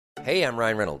Hey, I'm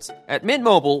Ryan Reynolds. At Mint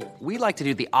Mobile, we like to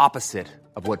do the opposite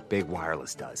of what Big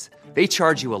Wireless does. They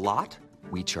charge you a lot,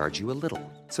 we charge you a little.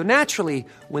 So naturally,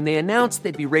 when they announced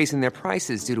they'd be raising their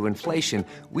prices due to inflation,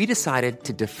 we decided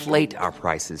to deflate our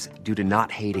prices due to not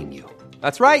hating you.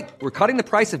 That's right. We're cutting the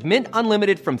price of Mint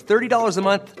Unlimited from $30 a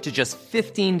month to just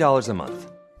 $15 a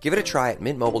month. Give it a try at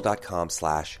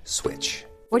mintmobile.com/switch.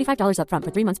 $45 up front for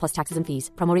 3 months plus taxes and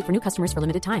fees. Promo rate for new customers for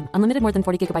limited time. Unlimited more than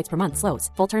 40 gigabytes per month. Slows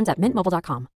full terms at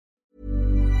mintmobile.com.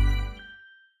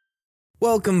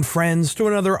 Welcome, friends, to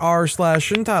another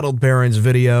r/EntitledParents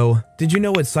video. Did you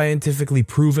know it's scientifically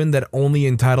proven that only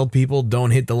entitled people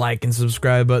don't hit the like and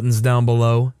subscribe buttons down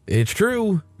below? It's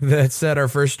true. That said, our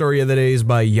first story of the day is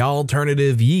by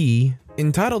Y'alternative Ye.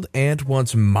 Entitled Aunt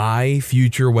Wants My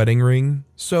Future Wedding Ring.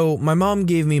 So, my mom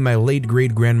gave me my late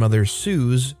great-grandmother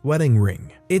Sue's wedding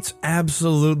ring. It's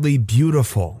absolutely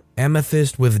beautiful.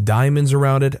 Amethyst with diamonds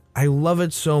around it. I love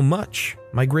it so much.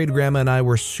 My great-grandma and I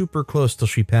were super close till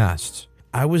she passed.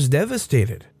 I was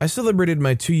devastated. I celebrated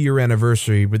my 2-year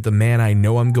anniversary with the man I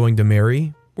know I'm going to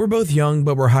marry. We're both young,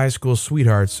 but we're high school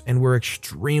sweethearts, and we're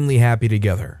extremely happy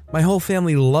together. My whole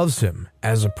family loves him.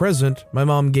 As a present, my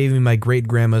mom gave me my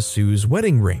great-grandma Sue's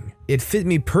wedding ring. It fit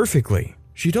me perfectly.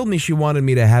 She told me she wanted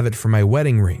me to have it for my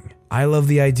wedding ring. I love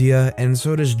the idea, and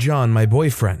so does John, my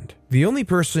boyfriend. The only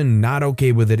person not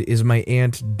okay with it is my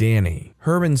Aunt Danny.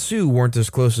 Her and Sue weren't as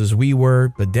close as we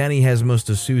were, but Danny has most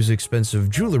of Sue's expensive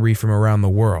jewelry from around the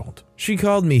world. She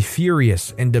called me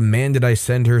furious and demanded I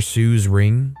send her Sue's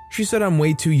ring. She said I'm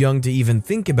way too young to even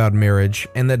think about marriage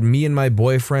and that me and my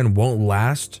boyfriend won't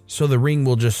last, so the ring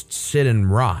will just sit and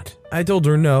rot. I told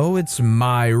her no, it's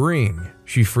my ring.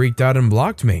 She freaked out and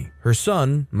blocked me. Her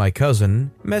son, my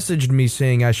cousin, messaged me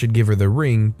saying I should give her the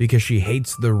ring because she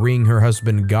hates the ring her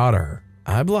husband got her.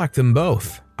 I blocked them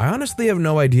both. I honestly have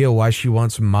no idea why she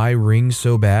wants my ring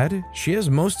so bad. She has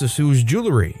most of Sue's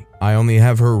jewelry. I only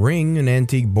have her ring and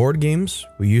antique board games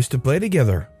we used to play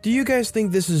together. Do you guys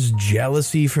think this is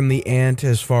jealousy from the aunt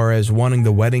as far as wanting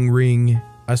the wedding ring?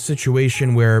 A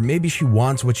situation where maybe she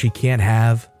wants what she can't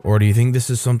have? Or do you think this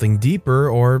is something deeper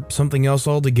or something else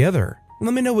altogether?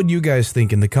 Let me know what you guys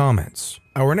think in the comments.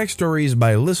 Our next story is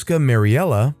by Liska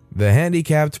Mariella, The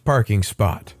Handicapped Parking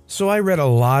Spot. So I read a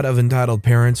lot of entitled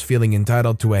parents feeling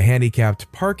entitled to a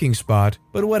handicapped parking spot,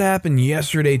 but what happened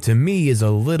yesterday to me is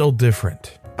a little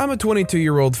different. I'm a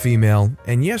 22-year-old female,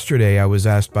 and yesterday I was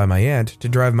asked by my aunt to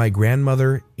drive my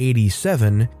grandmother,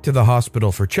 87, to the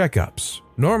hospital for checkups.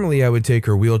 Normally I would take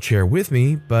her wheelchair with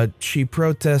me, but she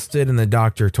protested and the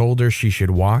doctor told her she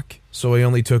should walk, so I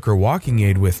only took her walking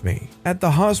aid with me. At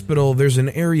the hospital, there's an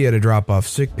area to drop off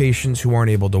sick patients who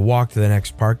aren't able to walk to the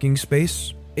next parking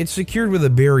space. It's secured with a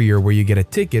barrier where you get a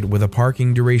ticket with a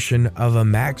parking duration of a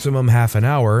maximum half an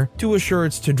hour to assure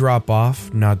it's to drop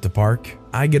off, not to park.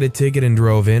 I get a ticket and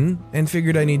drove in, and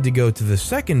figured I need to go to the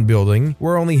second building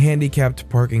where only handicapped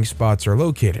parking spots are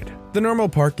located. The normal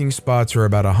parking spots are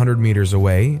about 100 meters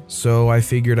away, so I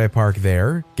figured I park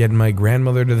there, get my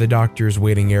grandmother to the doctor's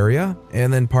waiting area,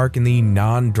 and then park in the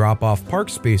non-drop-off park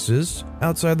spaces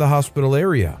outside the hospital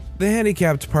area. The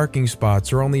handicapped parking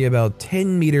spots are only about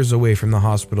 10 meters away from the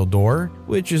hospital door,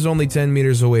 which is only 10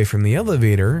 meters away from the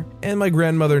elevator, and my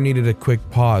grandmother needed a quick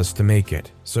pause to make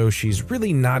it, so she's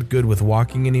really not good with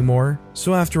walking anymore.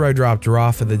 So after I dropped her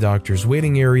off at the doctor's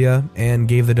waiting area and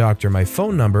gave the doctor my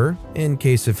phone number, in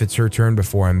case if it's her turn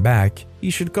before I'm back,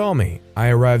 he should call me. I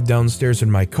arrived downstairs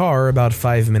in my car about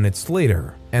 5 minutes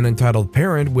later. An entitled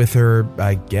parent with her,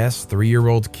 I guess,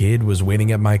 3-year-old kid was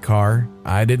waiting at my car.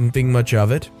 I didn't think much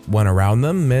of it, went around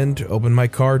them, and opened my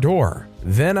car door.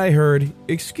 Then I heard,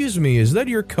 "Excuse me, is that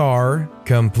your car?"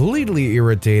 Completely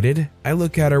irritated, I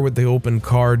look at her with the open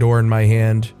car door in my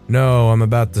hand. "No, I'm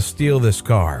about to steal this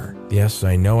car." Yes,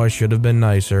 I know I should have been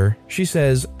nicer. She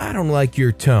says, "I don't like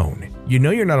your tone. You know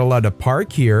you're not allowed to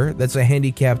park here. That's a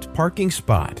handicapped parking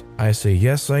spot." I say,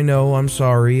 "Yes, I know, I'm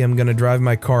sorry. I'm gonna drive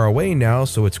my car away now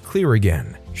so it's clear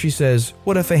again." She says,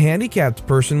 "What if a handicapped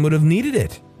person would have needed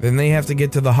it? Then they have to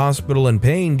get to the hospital in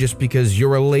pain just because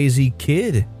you're a lazy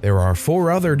kid. There are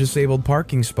 4 other disabled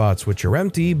parking spots which are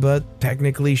empty, but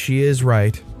technically she is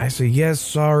right." I say, "Yes,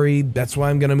 sorry, that's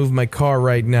why I'm gonna move my car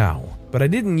right now." But I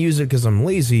didn't use it because I'm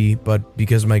lazy, but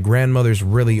because my grandmother's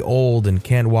really old and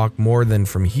can't walk more than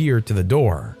from here to the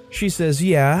door. She says,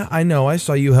 "Yeah, I know I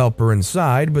saw you help her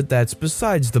inside, but that's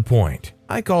besides the point.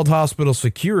 I called hospital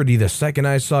security the second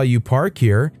I saw you park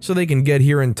here so they can get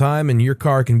here in time and your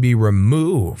car can be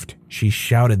removed." She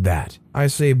shouted that. I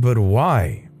say, "But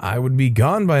why? I would be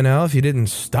gone by now if you didn't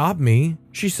stop me.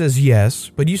 She says, yes,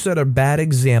 but you set a bad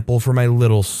example for my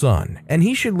little son, and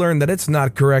he should learn that it's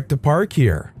not correct to park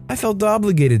here. I felt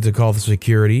obligated to call the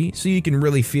security so you can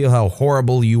really feel how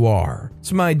horrible you are.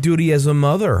 It's my duty as a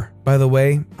mother. By the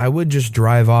way, I would just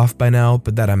drive off by now,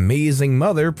 but that amazing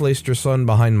mother placed her son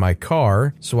behind my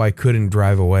car so I couldn't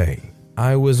drive away.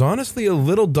 I was honestly a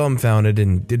little dumbfounded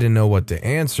and didn't know what to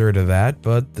answer to that,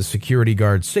 but the security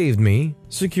guard saved me.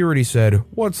 Security said,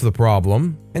 "What's the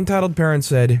problem?" Entitled Parent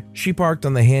said, "She parked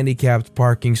on the handicapped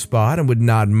parking spot and would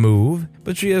not move,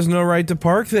 but she has no right to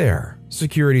park there."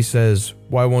 Security says,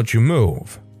 "Why won't you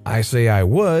move?" I say I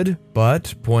would,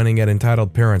 but, pointing at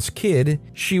Entitled Parent's kid,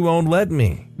 she won't let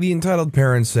me. The Entitled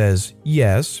Parent says,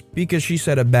 yes, because she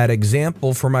set a bad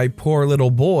example for my poor little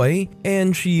boy,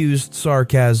 and she used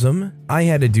sarcasm. I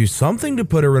had to do something to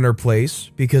put her in her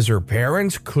place, because her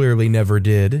parents clearly never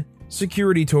did.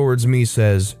 Security towards me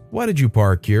says, "Why did you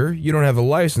park here? You don't have a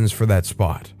license for that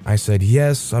spot." I said,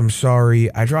 "Yes, I'm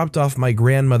sorry. I dropped off my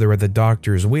grandmother at the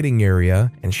doctor's waiting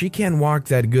area, and she can't walk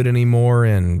that good anymore,"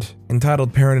 and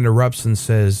Entitled Parent interrupts and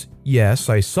says, "Yes,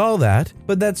 I saw that,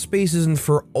 but that space isn't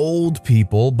for old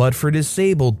people, but for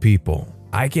disabled people.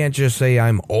 I can't just say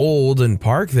I'm old and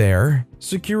park there."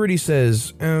 Security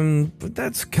says, but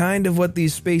that's kind of what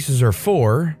these spaces are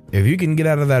for. If you can get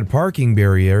out of that parking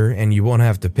barrier and you won't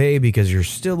have to pay because you're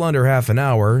still under half an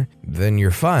hour, then you're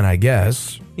fine, I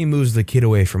guess." He moves the kid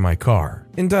away from my car.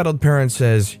 Entitled Parent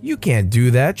says, "You can't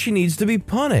do that. She needs to be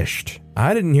punished."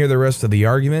 I didn't hear the rest of the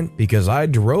argument because I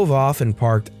drove off and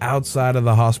parked outside of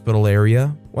the hospital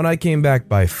area. When I came back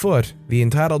by foot, the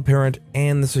Entitled Parent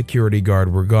and the security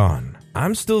guard were gone.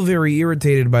 I'm still very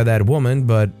irritated by that woman,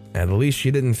 but at least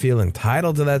she didn't feel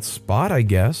entitled to that spot, I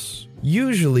guess.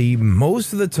 Usually,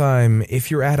 most of the time, if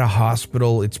you're at a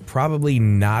hospital, it's probably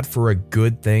not for a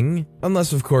good thing,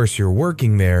 unless of course you're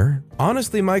working there.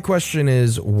 Honestly, my question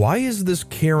is, why is this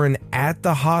Karen at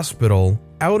the hospital,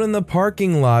 out in the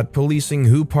parking lot policing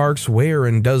who parks where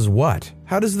and does what?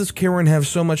 How does this Karen have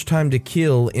so much time to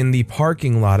kill in the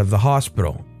parking lot of the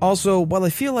hospital? Also, while I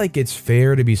feel like it's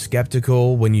fair to be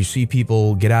skeptical when you see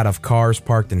people get out of cars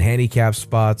parked in handicap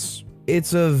spots,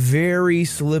 it's a very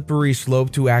slippery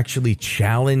slope to actually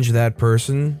challenge that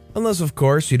person. Unless, of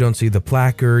course, you don't see the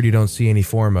placard, you don't see any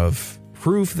form of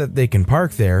proof that they can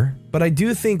park there. But I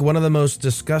do think one of the most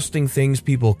disgusting things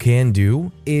people can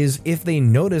do is if they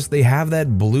notice they have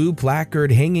that blue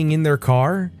placard hanging in their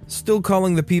car, still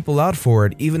calling the people out for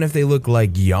it even if they look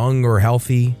like young or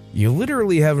healthy. You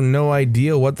literally have no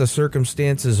idea what the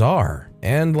circumstances are.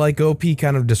 And like OP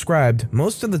kind of described,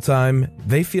 most of the time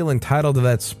they feel entitled to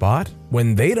that spot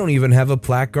when they don't even have a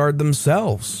placard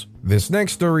themselves. This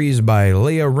next story is by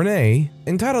Leah Renee.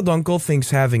 Entitled Uncle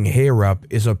thinks having hair up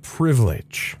is a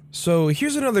privilege. So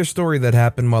here's another story that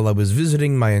happened while I was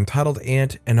visiting my entitled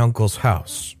aunt and uncle's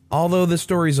house. Although this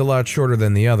story is a lot shorter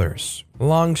than the others.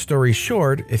 Long story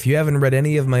short, if you haven't read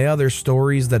any of my other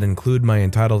stories that include my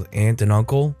entitled aunt and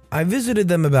uncle, I visited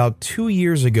them about 2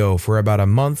 years ago for about a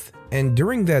month, and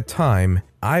during that time,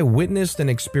 I witnessed and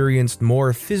experienced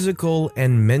more physical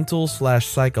and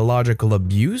mental/psychological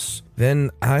abuse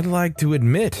than I'd like to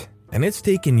admit. And it's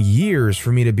taken years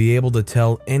for me to be able to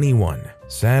tell anyone.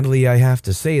 Sadly, I have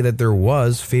to say that there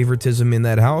was favoritism in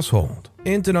that household.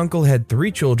 Aunt and uncle had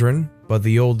 3 children, but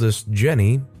the oldest,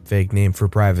 Jenny, fake name for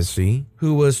privacy,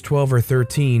 who was 12 or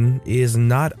 13, is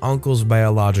not uncle's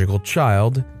biological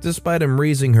child, despite him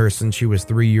raising her since she was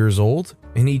 3 years old,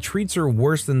 and he treats her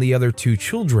worse than the other 2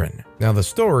 children. Now the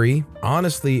story,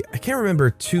 honestly, I can't remember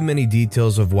too many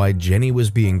details of why Jenny was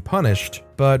being punished,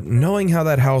 but knowing how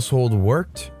that household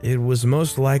worked, it was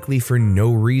most likely for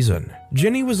no reason.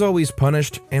 Jenny was always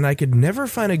punished, and I could never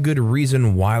find a good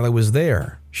reason while I was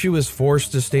there. She was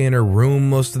forced to stay in her room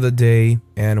most of the day,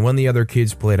 and when the other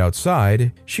kids played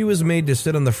outside, she was made to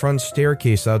sit on the front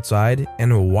staircase outside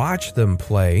and watch them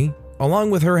play, along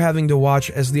with her having to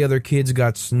watch as the other kids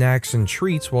got snacks and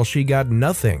treats while she got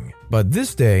nothing. But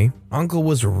this day, Uncle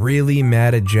was really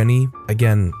mad at Jenny.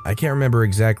 Again, I can't remember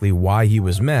exactly why he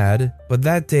was mad, but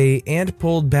that day, Aunt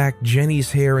pulled back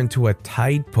Jenny's hair into a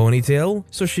tight ponytail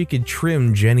so she could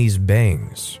trim Jenny's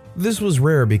bangs. This was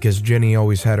rare because Jenny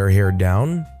always had her hair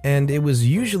down, and it was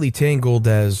usually tangled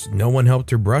as no one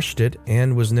helped her brush it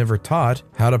and was never taught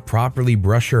how to properly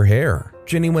brush her hair.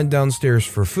 Jenny went downstairs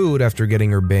for food after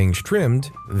getting her bangs trimmed.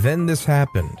 Then this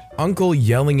happened. Uncle,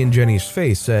 yelling in Jenny's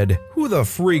face, said, "Who the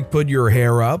freak put your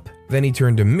hair up?" Then he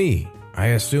turned to me. I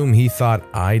assume he thought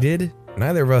I did.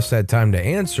 Neither of us had time to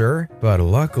answer, but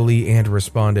luckily Aunt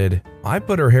responded, "I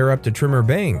put her hair up to trim her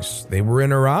bangs. They were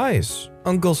in her eyes."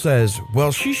 Uncle says,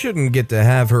 "Well, she shouldn't get to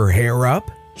have her hair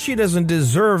up." She doesn't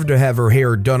deserve to have her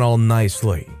hair done all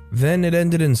nicely. Then it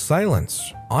ended in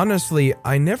silence. Honestly,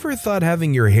 I never thought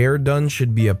having your hair done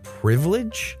should be a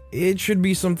privilege. It should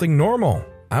be something normal.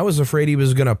 I was afraid he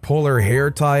was gonna pull her hair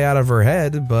tie out of her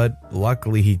head, but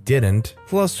luckily he didn't.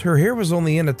 Plus, her hair was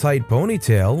only in a tight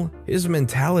ponytail. His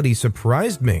mentality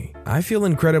surprised me. I feel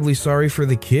incredibly sorry for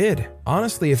the kid.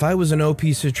 Honestly, if I was in an OP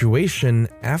situation,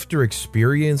 after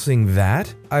experiencing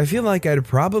that, I feel like I'd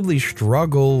probably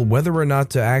struggle whether or not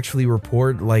to actually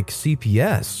report like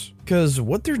CPS. Because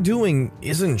what they're doing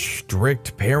isn't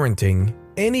strict parenting.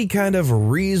 Any kind of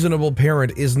reasonable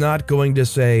parent is not going to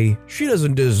say, she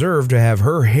doesn't deserve to have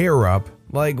her hair up.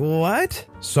 Like, what?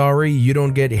 Sorry, you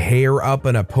don't get hair up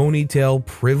in a ponytail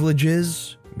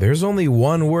privileges? There's only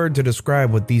one word to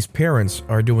describe what these parents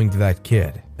are doing to that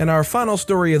kid. And our final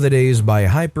story of the day is by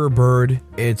Hyperbird.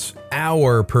 It's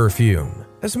Our Perfume.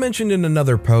 As mentioned in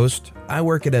another post, I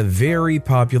work at a very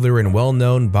popular and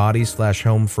well-known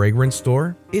body/home fragrance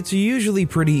store. It's usually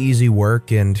pretty easy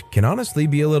work and can honestly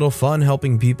be a little fun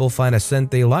helping people find a scent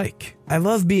they like. I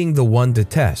love being the one to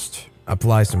test.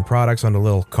 Apply some products on a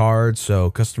little card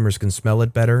so customers can smell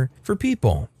it better for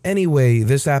people. Anyway,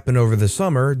 this happened over the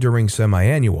summer during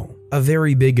semi-annual, a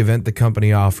very big event the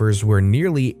company offers where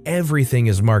nearly everything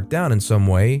is marked down in some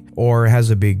way or has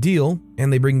a big deal,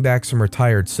 and they bring back some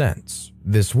retired scents.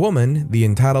 This woman, the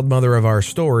entitled mother of our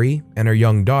story, and her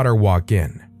young daughter walk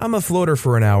in. I'm a floater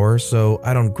for an hour, so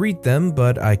I don't greet them,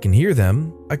 but I can hear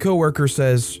them. A coworker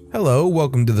says, "Hello,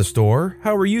 welcome to the store.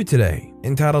 How are you today?"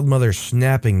 Entitled mother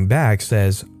snapping back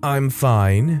says, "I'm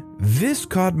fine." This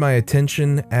caught my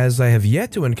attention as I have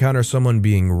yet to encounter someone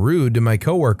being rude to my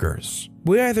coworkers.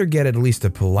 We either get at least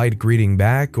a polite greeting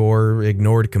back or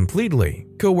ignored completely.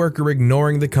 Coworker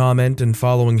ignoring the comment and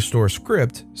following store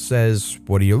script says,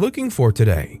 "What are you looking for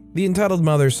today?" The entitled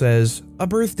mother says, "A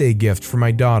birthday gift for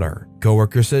my daughter."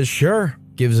 Coworker says, "Sure."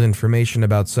 Gives information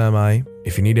about Semi.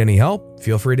 "If you need any help,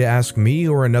 feel free to ask me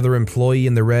or another employee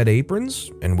in the red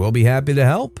aprons, and we'll be happy to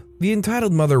help." The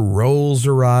entitled mother rolls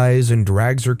her eyes and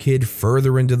drags her kid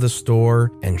further into the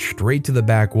store and straight to the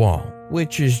back wall,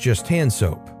 which is just hand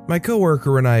soap. My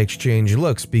coworker and I exchange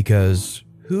looks because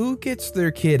who gets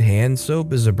their kid hand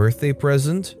soap as a birthday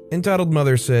present? Entitled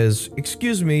mother says,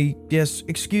 "Excuse me, yes,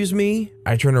 excuse me?"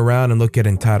 I turn around and look at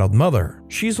entitled mother.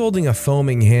 She's holding a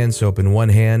foaming hand soap in one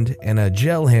hand and a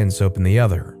gel hand soap in the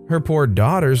other. Her poor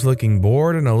daughter's looking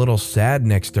bored and a little sad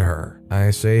next to her.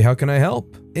 I say, "How can I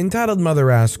help?" Entitled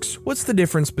mother asks, "What's the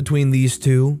difference between these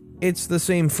two?" "It's the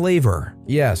same flavor."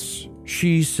 "Yes."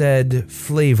 She said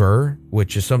flavor,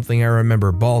 which is something I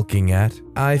remember balking at.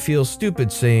 I feel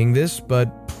stupid saying this,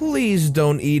 but please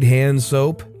don't eat hand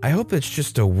soap. I hope it's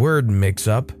just a word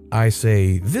mix-up. I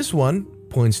say, "This one,"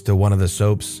 points to one of the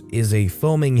soaps, "is a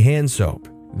foaming hand soap.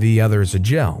 The other is a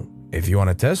gel. If you want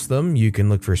to test them, you can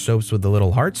look for soaps with the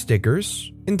little heart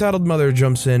stickers." Entitled mother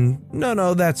jumps in,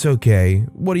 No, that's okay.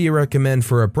 What do you recommend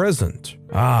for a present?"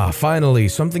 Finally,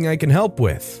 something I can help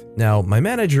with. Now, my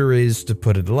manager is, to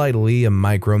put it lightly, a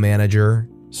micromanager.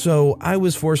 So I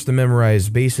was forced to memorize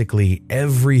basically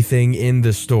everything in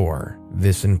the store.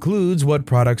 This includes what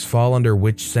products fall under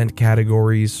which scent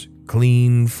categories,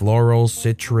 clean, floral,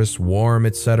 citrus, warm,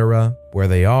 etc., where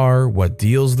they are, what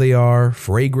deals they are,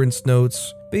 fragrance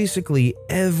notes, basically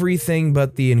everything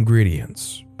but the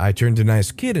ingredients. I turn to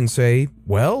nice kid and say,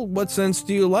 "Well, what scents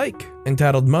do you like?"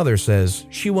 Entitled mother says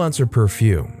she wants her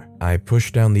perfume. I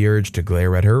push down the urge to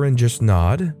glare at her and just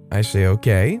nod. I say,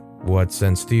 "Okay, what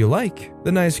scents do you like?"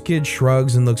 The nice kid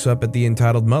shrugs and looks up at the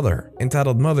entitled mother.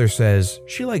 Entitled mother says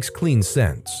she likes clean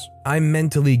scents. I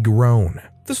mentally groan.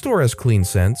 The store has clean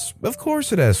scents. Of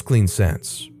course it has clean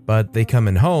scents. But they come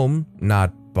in home,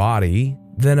 not body.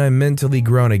 Then I mentally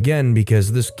groan again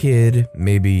because this kid,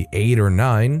 maybe 8 or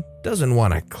 9, doesn't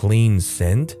want a clean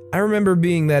scent. I remember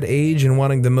being that age and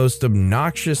wanting the most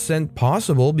obnoxious scent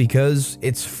possible because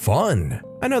it's fun.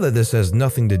 I know that this has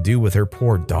nothing to do with her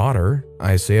poor daughter.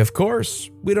 I say, "Of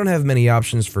course, we don't have many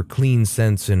options for clean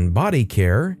scents in body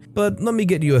care, but let me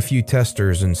get you a few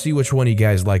testers and see which one you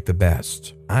guys like the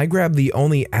best." I grab the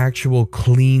only actual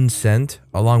clean scent,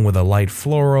 along with a light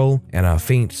floral and a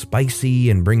faint spicy,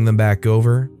 and bring them back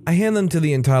over. I hand them to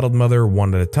the entitled mother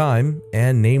one at a time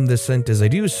and name the scent as I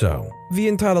do so. The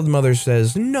entitled mother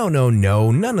says, No,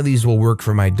 none of these will work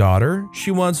for my daughter. She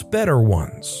wants better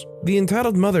ones." The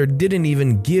entitled mother didn't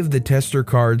even give the tester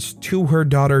cards to her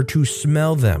daughter to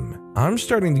smell them. I'm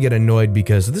starting to get annoyed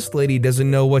because this lady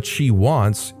doesn't know what she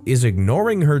wants, is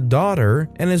ignoring her daughter,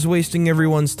 and is wasting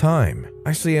everyone's time.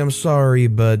 I say, "I'm sorry,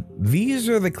 but these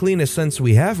are the cleanest scents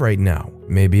we have right now.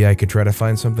 Maybe I could try to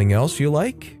find something else you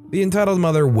like?" The entitled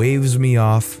mother waves me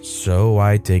off, so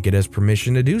I take it as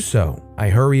permission to do so. I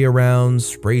hurry around,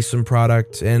 spray some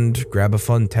product, and grab a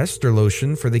fun tester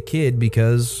lotion for the kid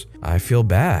because I feel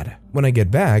bad. When I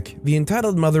get back, the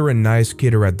entitled mother and nice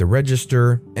kid are at the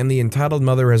register, and the entitled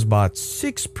mother has bought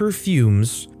 6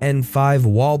 perfumes and 5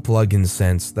 wall plug-in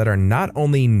scents that are not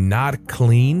only not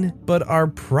clean, but are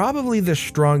probably the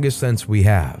strongest scents we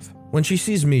have. When she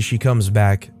sees me, she comes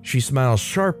back, she smiles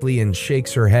sharply and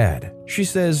shakes her head. She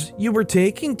says, "You were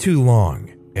taking too long."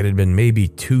 It had been maybe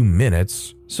 2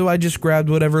 minutes, so I just grabbed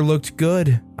whatever looked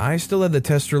good. I still had the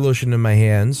tester lotion in my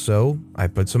hands, so I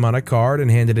put some on a card and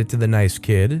handed it to the nice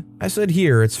kid. I said,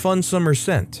 "Here, it's fun summer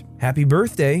scent. Happy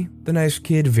birthday." The nice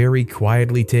kid, very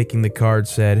quietly taking the card,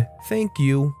 said, "Thank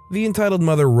you." The entitled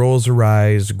mother rolls her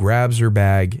eyes, grabs her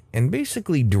bag, and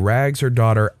basically drags her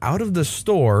daughter out of the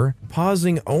store,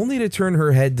 pausing only to turn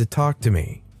her head to talk to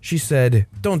me. She said,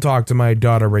 "Don't talk to my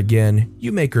daughter again.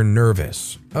 You make her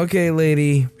nervous." Okay,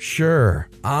 lady, sure.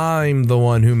 I'm the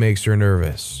one who makes her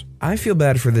nervous. I feel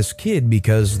bad for this kid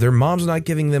because their mom's not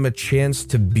giving them a chance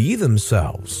to be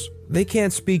themselves. They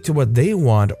can't speak to what they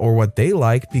want or what they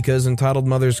like because entitled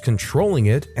mother's controlling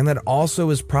it, and that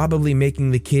also is probably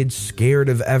making the kid scared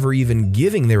of ever even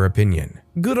giving their opinion.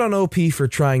 Good on OP for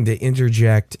trying to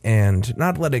interject and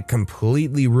not let it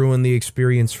completely ruin the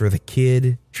experience for the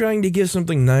kid, trying to give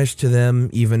something nice to them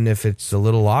even if it's a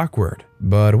little awkward.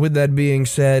 But with that being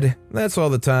said, that's all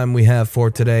the time we have for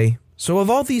today. So of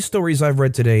all these stories I've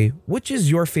read today, which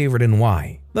is your favorite and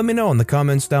why? Let me know in the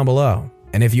comments down below.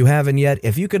 And if you haven't yet,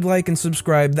 if you could like and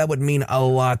subscribe, that would mean a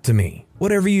lot to me.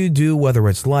 Whatever you do, whether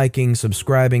it's liking,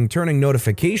 subscribing, turning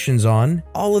notifications on,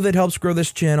 all of it helps grow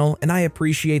this channel, and I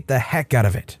appreciate the heck out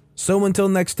of it. So until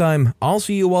next time, I'll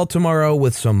see you all tomorrow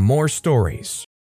with some more stories.